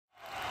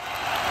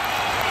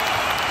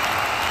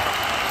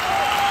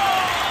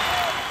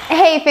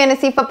Hey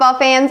fantasy football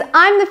fans,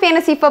 I'm the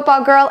Fantasy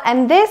Football Girl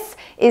and this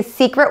is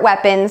Secret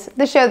Weapons,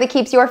 the show that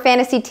keeps your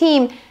fantasy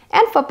team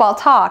and football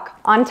talk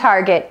on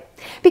target.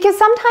 Because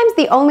sometimes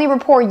the only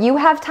rapport you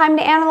have time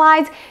to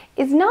analyze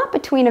is not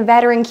between a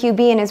veteran QB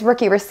and his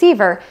rookie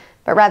receiver,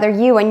 but rather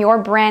you and your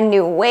brand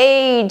new,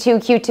 way too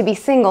cute to be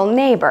single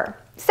neighbor.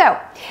 So,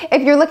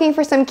 if you're looking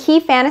for some key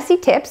fantasy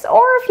tips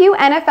or a few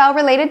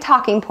NFL-related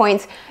talking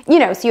points,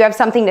 so you have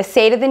something to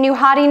say to the new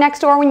hottie next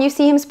door when you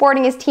see him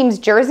sporting his team's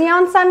jersey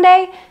on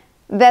Sunday,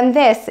 then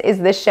this is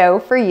the show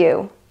for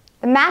you.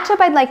 The matchup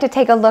I'd like to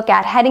take a look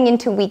at heading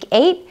into Week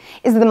 8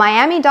 is the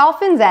Miami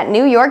Dolphins at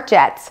New York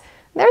Jets.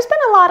 There's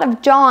been a lot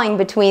of jawing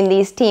between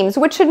these teams,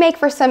 which should make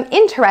for some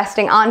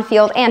interesting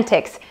on-field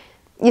antics.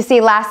 You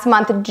see, last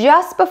month,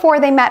 just before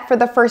they met for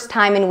the first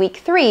time in Week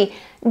 3,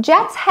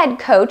 Jets head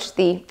coach,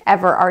 the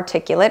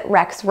ever-articulate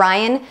Rex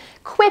Ryan,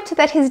 quipped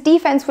that his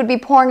defense would be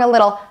pouring a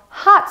little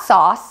hot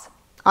sauce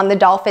on the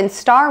Dolphins'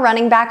 star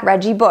running back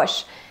Reggie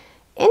Bush.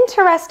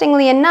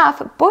 Interestingly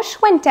enough, Bush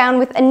went down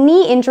with a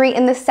knee injury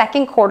in the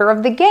second quarter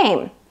of the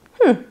game.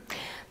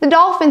 The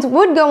Dolphins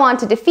would go on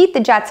to defeat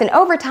the Jets in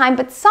overtime,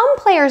 but some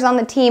players on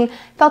the team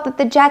felt that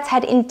the Jets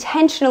had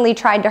intentionally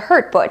tried to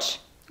hurt Bush,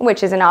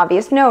 which is an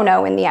obvious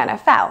no-no in the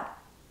NFL.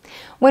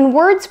 When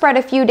word spread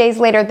a few days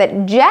later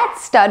that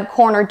Jets stud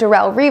corner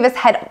Darrelle Revis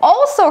had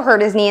also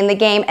hurt his knee in the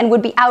game and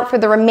would be out for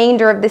the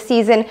remainder of the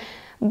season,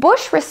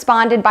 Bush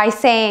responded by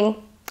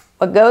saying,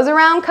 "What goes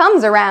around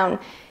comes around,"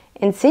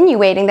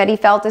 insinuating that he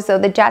felt as though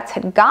the Jets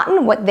had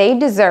gotten what they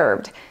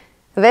deserved.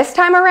 This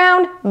time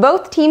around,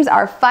 both teams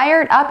are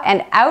fired up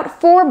and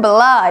out for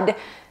blood,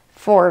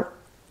 for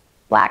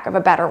lack of a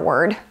better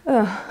word.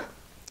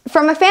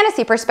 From a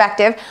fantasy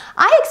perspective,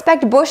 I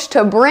expect Bush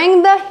to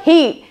bring the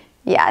heat.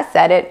 Yeah, I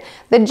said it.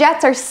 The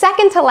Jets are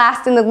second to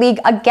last in the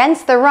league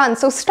against the run,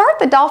 so start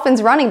the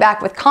Dolphins running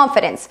back with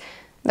confidence.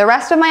 The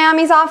rest of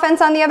Miami's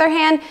offense, on the other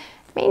hand,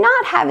 may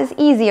not have as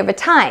easy of a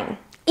time.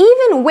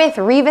 Even with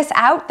Revis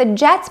out, the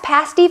Jets'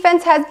 pass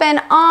defense has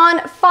been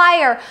on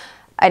fire.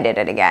 I did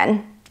it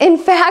again. In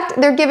fact,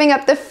 they're giving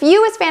up the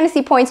fewest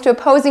fantasy points to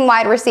opposing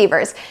wide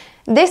receivers.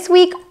 This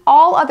week,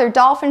 all other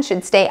Dolphins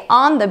should stay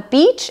on the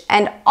beach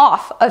and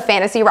off of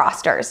fantasy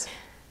rosters.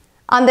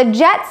 On the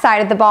Jets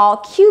side of the ball,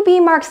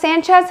 QB Mark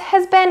Sanchez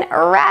has been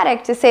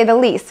erratic to say the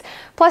least.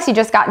 Plus, he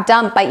just got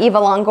dumped by Eva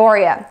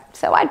Longoria,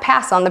 so I'd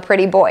pass on the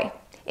pretty boy.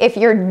 If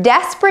you're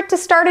desperate to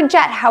start a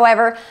Jet,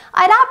 however,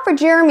 I'd opt for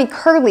Jeremy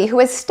Curley, who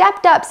has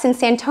stepped up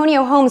since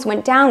Antonio Holmes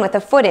went down with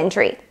a foot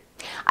injury.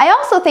 I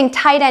also think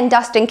tight end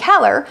Dustin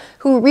Keller,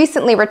 who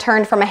recently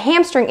returned from a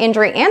hamstring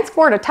injury and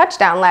scored a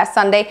touchdown last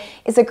Sunday,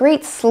 is a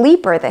great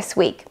sleeper this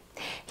week.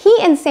 He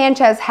and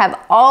Sanchez have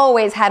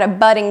always had a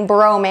budding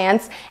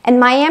bromance, and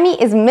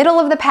Miami is middle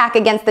of the pack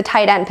against the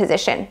tight end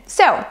position.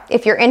 So,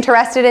 if you're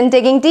interested in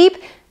digging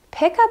deep,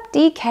 pick up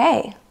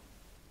DK.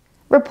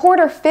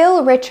 Reporter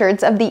Phil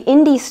Richards of the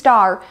Indy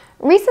Star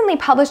recently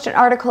published an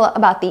article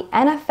about the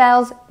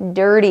NFL's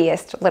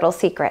dirtiest little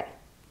secret.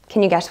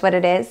 Can you guess what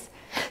it is?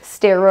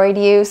 Steroid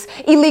use,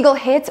 illegal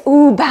hits,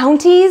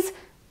 bounties?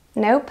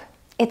 Nope,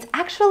 it's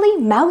actually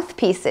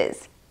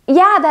mouthpieces.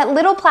 Yeah, that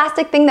little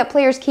plastic thing that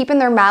players keep in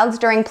their mouths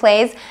during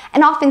plays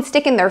and often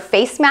stick in their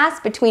face masks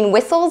between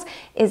whistles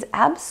is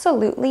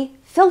absolutely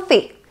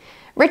filthy.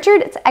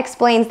 Richards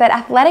explains that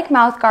athletic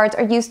mouthguards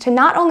are used to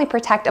not only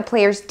protect a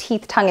player's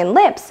teeth, tongue, and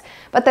lips,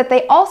 but that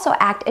they also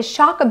act as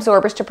shock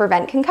absorbers to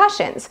prevent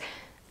concussions.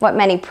 What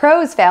many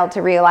pros fail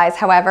to realize,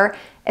 however,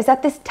 is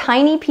that this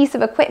tiny piece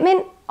of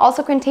equipment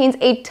also contains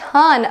a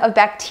ton of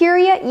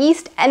bacteria,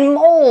 yeast, and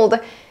mold.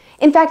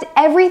 In fact,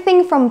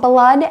 everything from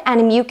blood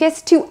and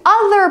mucus to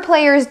other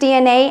players'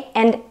 DNA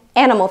and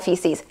animal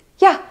feces.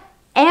 Yeah,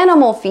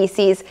 animal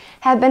feces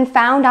have been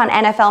found on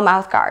NFL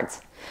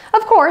mouthguards.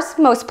 Of course,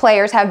 most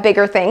players have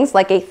bigger things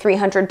like a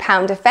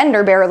 300-pound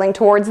defender barreling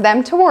towards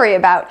them to worry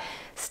about.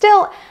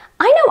 Still,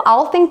 I know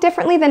I'll think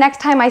differently the next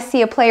time I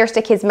see a player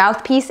stick his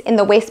mouthpiece in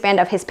the waistband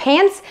of his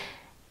pants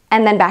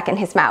and then back in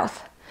his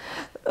mouth.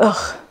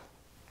 Ugh.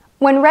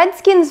 When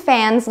Redskins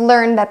fans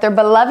learned that their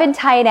beloved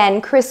tight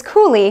end Chris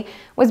Cooley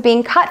was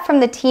being cut from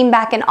the team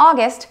back in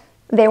August,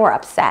 they were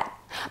upset.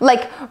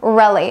 Like,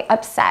 really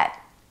upset.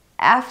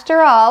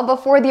 After all,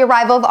 before the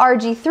arrival of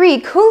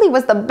RG3, Cooley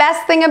was the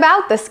best thing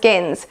about the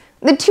Skins.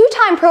 The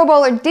two-time Pro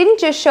Bowler didn't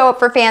just show up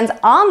for fans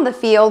on the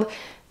field,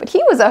 but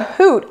he was a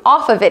hoot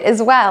off of it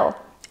as well.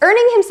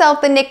 Earning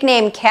himself the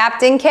nickname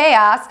Captain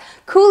Chaos,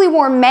 Cooley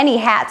wore many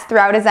hats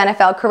throughout his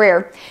NFL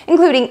career,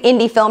 including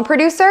indie film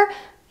producer,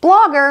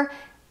 blogger,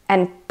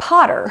 and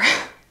Potter.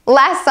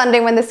 Last Sunday,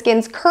 when the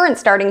Skins' current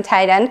starting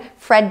tight end,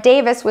 Fred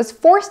Davis, was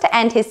forced to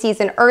end his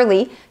season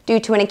early due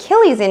to an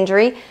Achilles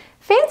injury,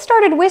 fans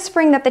started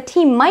whispering that the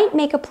team might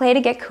make a play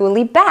to get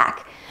Cooley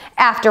back.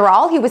 After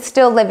all, he was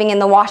still living in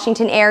the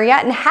Washington area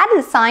and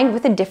hadn't signed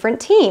with a different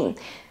team.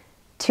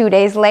 2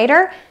 days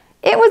later,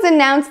 it was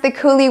announced that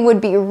Cooley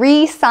would be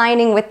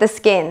re-signing with the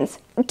Skins.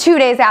 2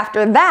 days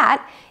after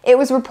that, it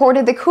was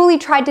reported that Cooley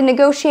tried to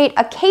negotiate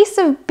a case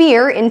of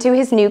beer into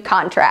his new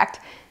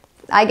contract.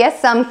 I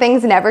guess some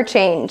things never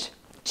change.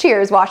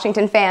 Cheers,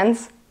 Washington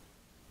fans.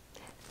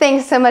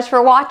 Thanks so much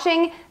for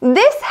watching.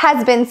 This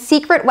has been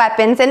Secret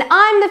Weapons, and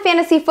I'm the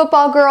Fantasy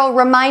Football Girl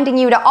reminding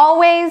you to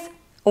always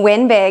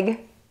win big.